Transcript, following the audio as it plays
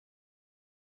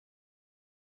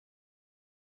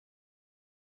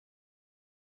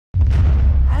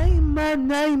my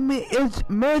name is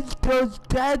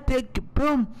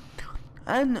Mrstaticboom,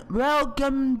 and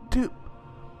welcome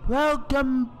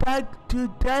back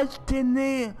to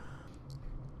Destiny.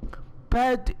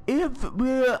 But if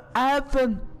you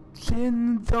haven't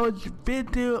seen those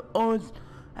videos,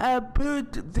 I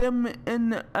put them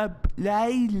in a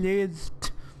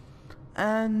playlist,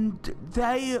 and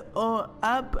they are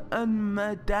up on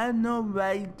my channel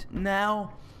right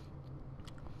now.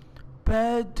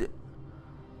 But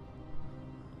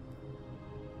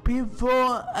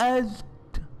before I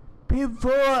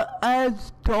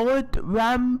start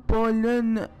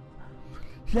rambling,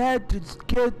 let's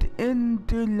get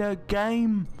into the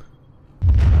game.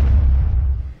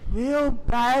 Real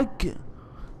back,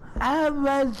 I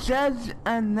was just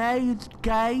a nice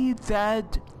guy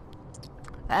that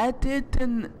I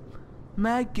didn't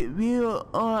make real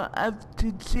or have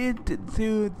to sit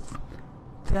through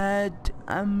that.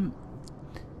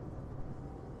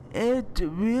 It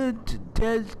would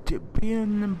just be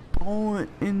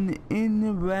important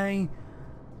anyway.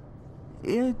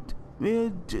 It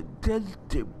would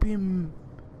just be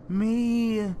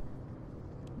me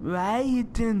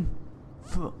writing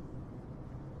for.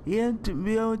 It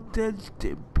will just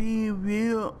be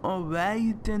real or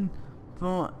writing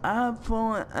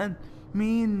forever and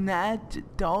me not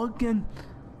talking.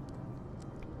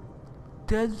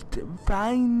 Just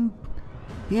find.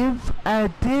 If I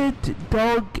did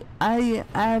talk, I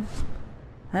have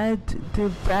had to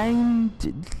find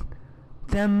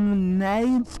some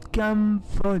nice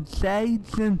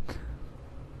conversation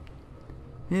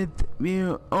with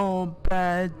you all,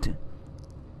 but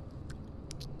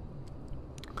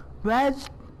what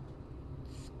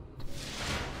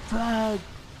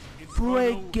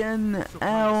freaking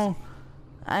hell,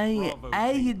 I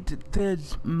hate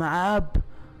this map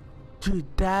to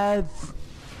death.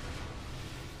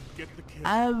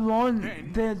 I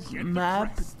want this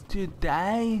map to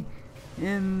die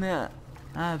in a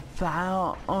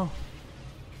fire.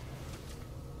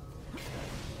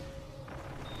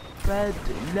 But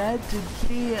let's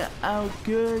see how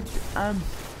good I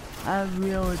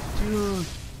will do,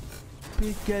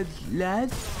 because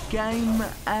last game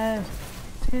I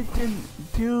didn't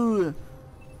do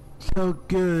so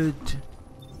good.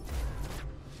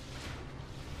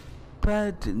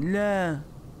 But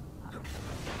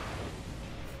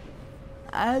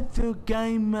other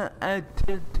game I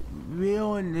did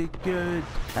really good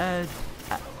at.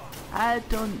 I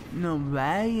don't know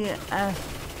why.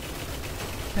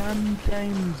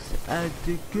 Sometimes I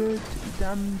do good,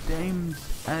 sometimes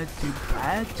I do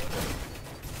bad.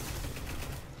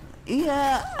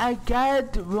 Yeah, I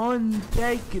got one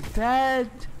take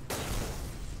that.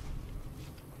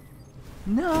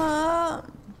 No,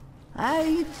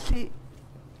 I see.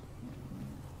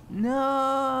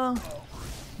 No.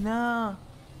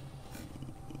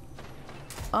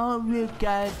 Oh, you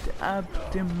got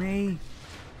up to me.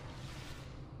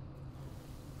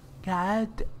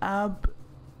 Got up.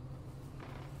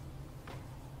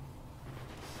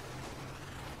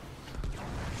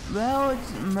 Well,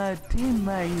 it's my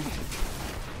teammates.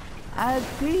 I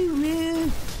see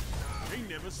you. They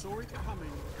never saw it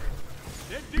coming.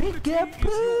 Pick up,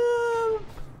 boom,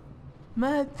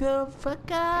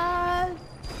 motherfucker.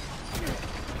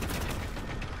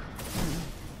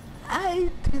 I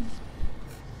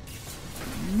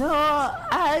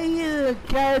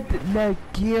got the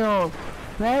kill.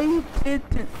 Why did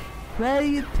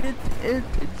it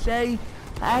say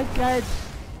I got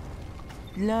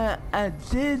the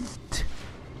assist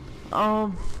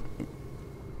of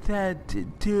that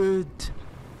dude?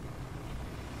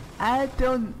 I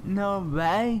don't know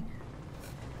why.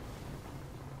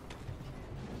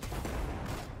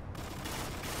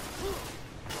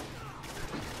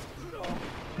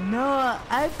 No,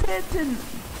 I didn't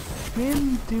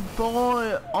win the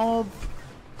ball of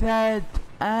that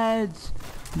as.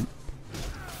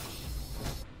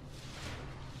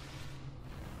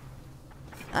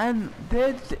 And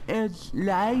this is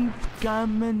live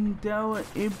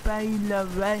commentary, by the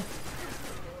way.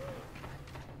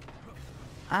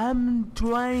 I'm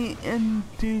trying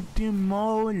to do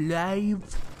more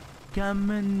live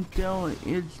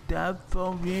commentary stuff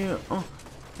for you.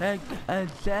 Like I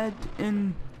said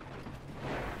in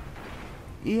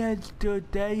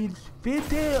yesterday's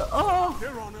video.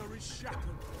 Their honor is shattered.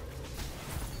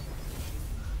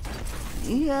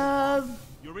 Yeah.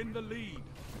 You're in the lead.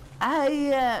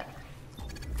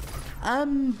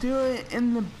 I'm doing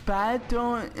in the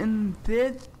battle in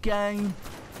this game.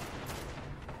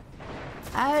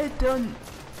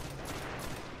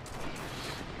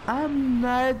 I'm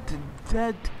not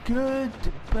that good,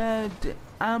 but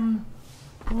I'm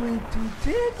pretty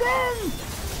decent.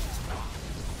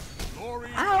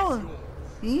 glory Ow! is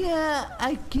yours. Yeah,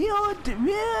 I killed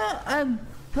Rear and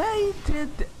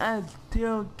waited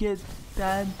until get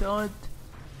started.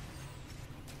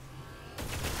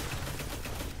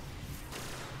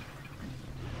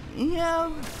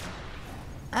 Yeah,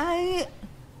 I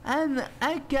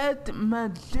got my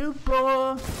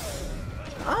super.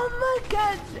 Oh my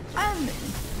god! And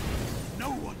No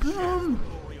one boom! shares the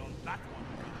glory on that one.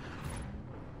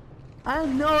 I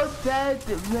know that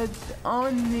was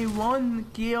only one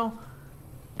kill,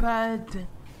 but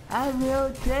I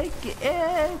will take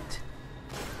it.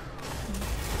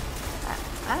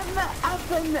 I'm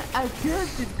having a good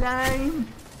time,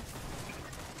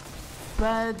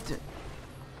 but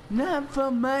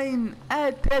never mind.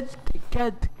 I just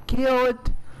got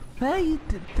killed right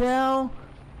there,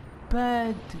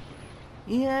 but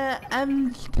yeah,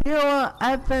 I'm still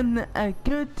having a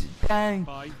good time.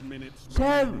 5 minutes.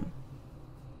 So,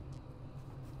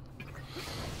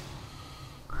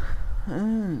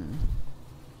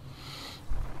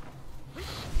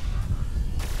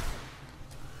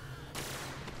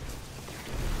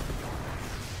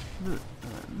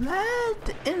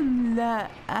 right in the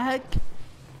act,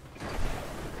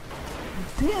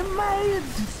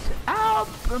 teammates, help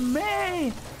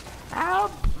me,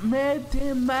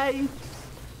 teammates.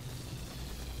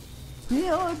 We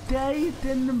are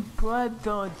dating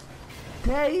brothers,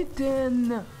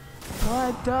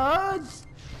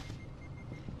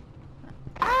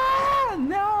 Ah,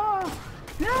 no,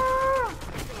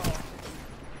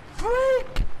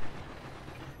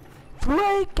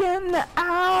 freaking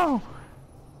out.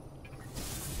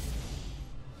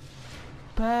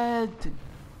 But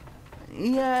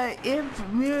yeah,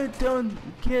 if we don't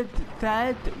get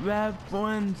that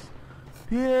reference,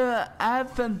 we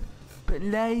haven't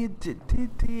played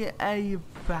GTA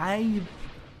 5.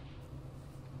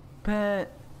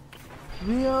 But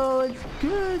we are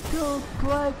good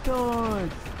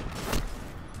brothers.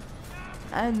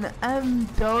 And I'm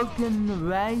talking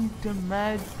right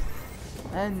mad,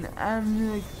 and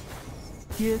I'm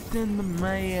getting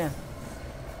my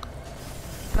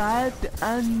bad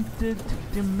answered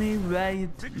to me right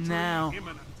Victory now.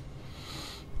 imminent.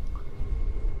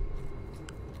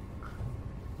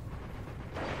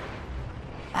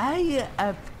 I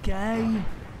have gay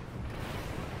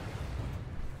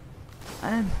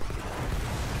and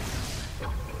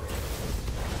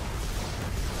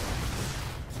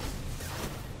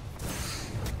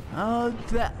oh,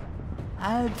 that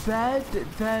I bet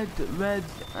that was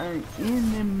an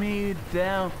enemy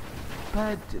there,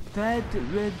 but that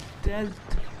was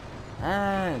just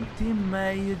a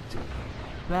teammate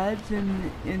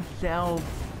fighting itself.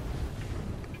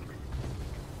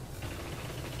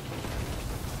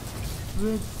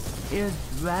 Which is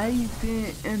right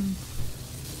in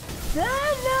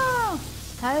no!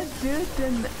 I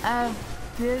didn't have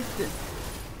this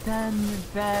done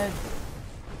that.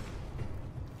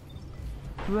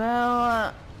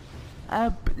 Well, I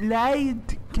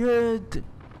played good,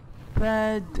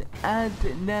 but at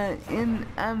the end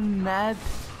I'm not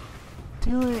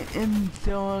too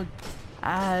into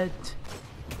it.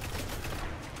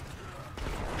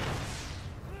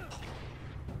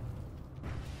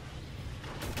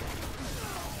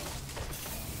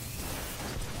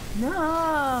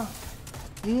 No!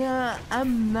 Yeah,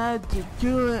 I'm not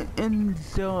too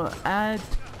into it.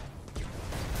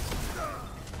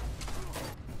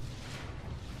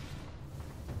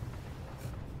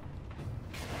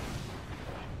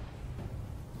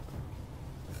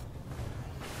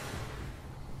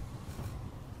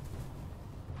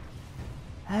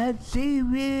 I see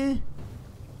we.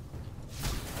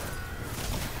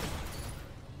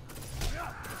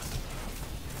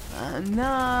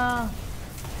 No.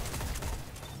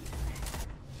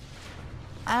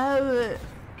 I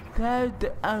thought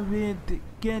I would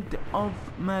get off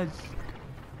my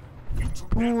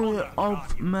pool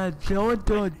of my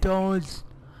soda doors,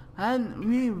 and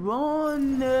we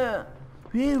won,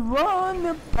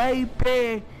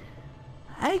 baby.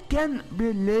 I can't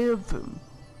believe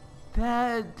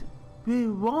that we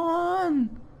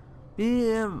won.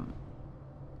 We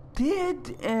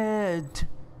did it.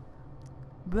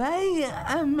 Why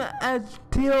am I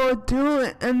still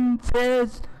doing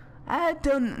this? I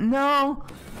don't know,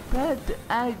 but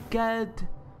I got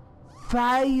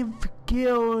 5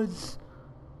 kills.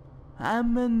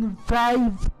 I'm in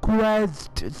 5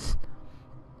 quests.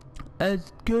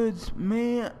 Excuse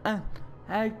me,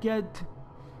 I got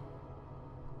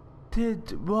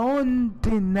did 1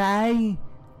 deny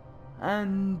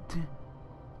and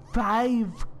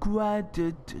 5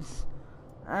 credits,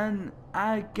 and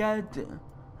I got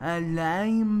a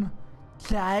lime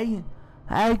side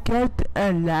I get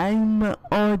a lime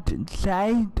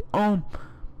outside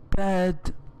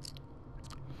but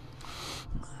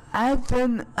I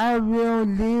think I will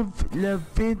leave the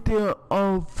video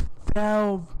of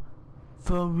that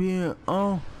for real.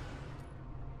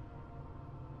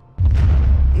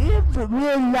 If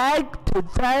you liked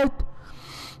that,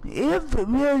 if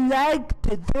you liked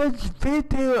this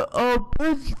video,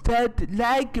 push that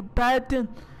like button.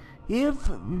 If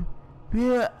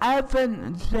you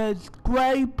haven't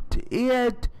subscribed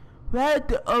yet,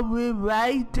 what are we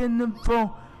waiting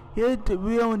for? It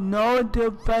will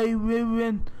notify you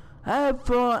when I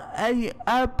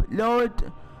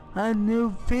upload a new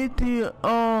video.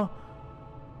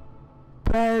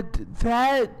 But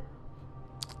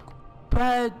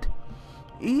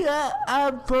yeah,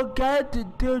 I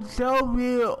forgot to show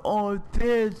you all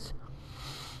this.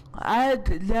 At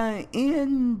the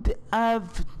end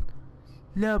of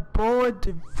the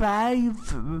board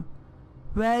 5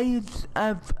 ways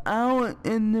I found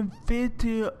in the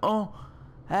video,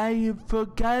 I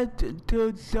forgot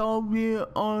to show you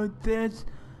all this.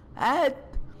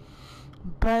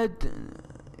 But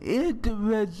it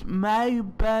was my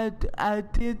bad. I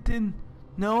didn't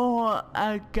know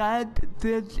I got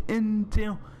this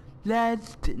until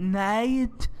last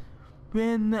night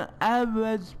when I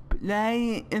was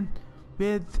playing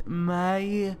with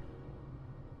my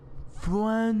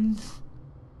friends.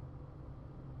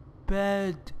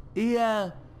 But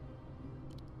yeah,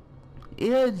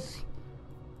 it's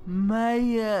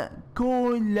my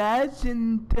goal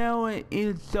lesson tower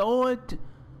is short.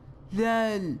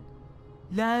 The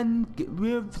land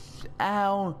rips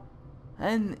out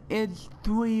and it's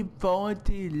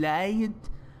 3:40 late,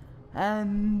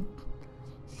 and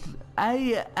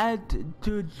I had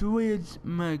to switch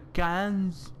my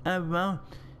guns around.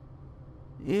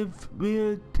 If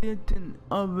we didn't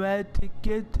already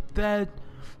get that,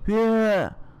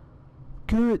 we're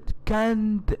good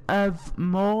kind of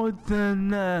more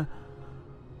than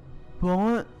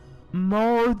one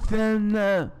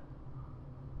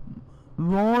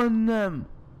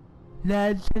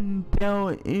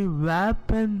legendary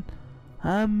weapon.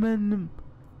 I'm an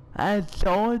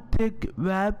exotic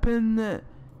weapon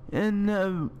in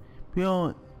the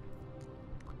real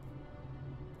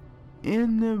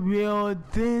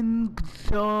thing,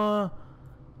 so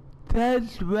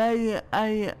that's why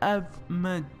I have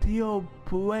my deal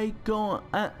breaker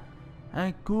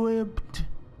equipped.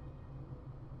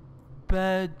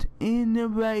 But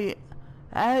anyway,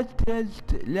 I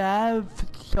just love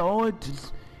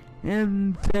swords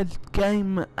in this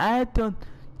game. I don't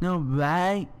know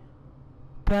why,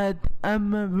 but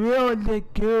I'm really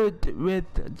good with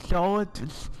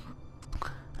swords.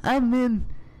 I mean,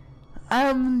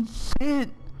 I'm shit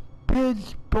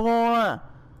piss poor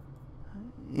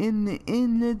in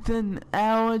anything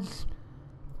else,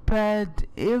 but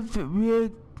if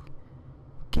you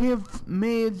give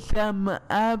me some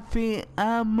heavy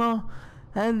ammo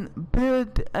and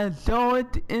put a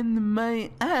sword in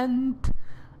my hand,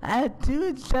 I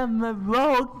do some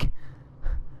work.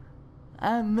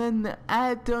 I mean,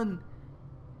 I don't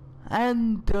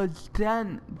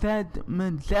understand that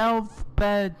myself,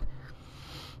 but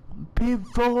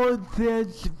before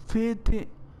this video,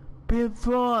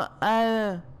 before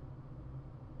I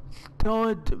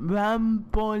start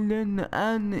rambling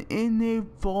on any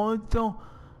photo,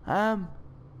 I'm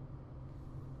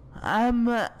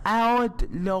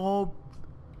outlaw.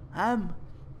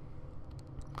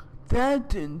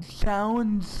 That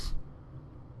sounds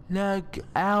like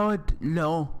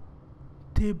outlaw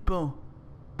people,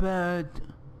 but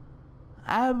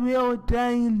I will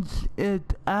change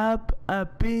it up a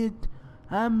bit.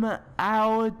 I'm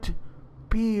out.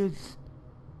 Peace.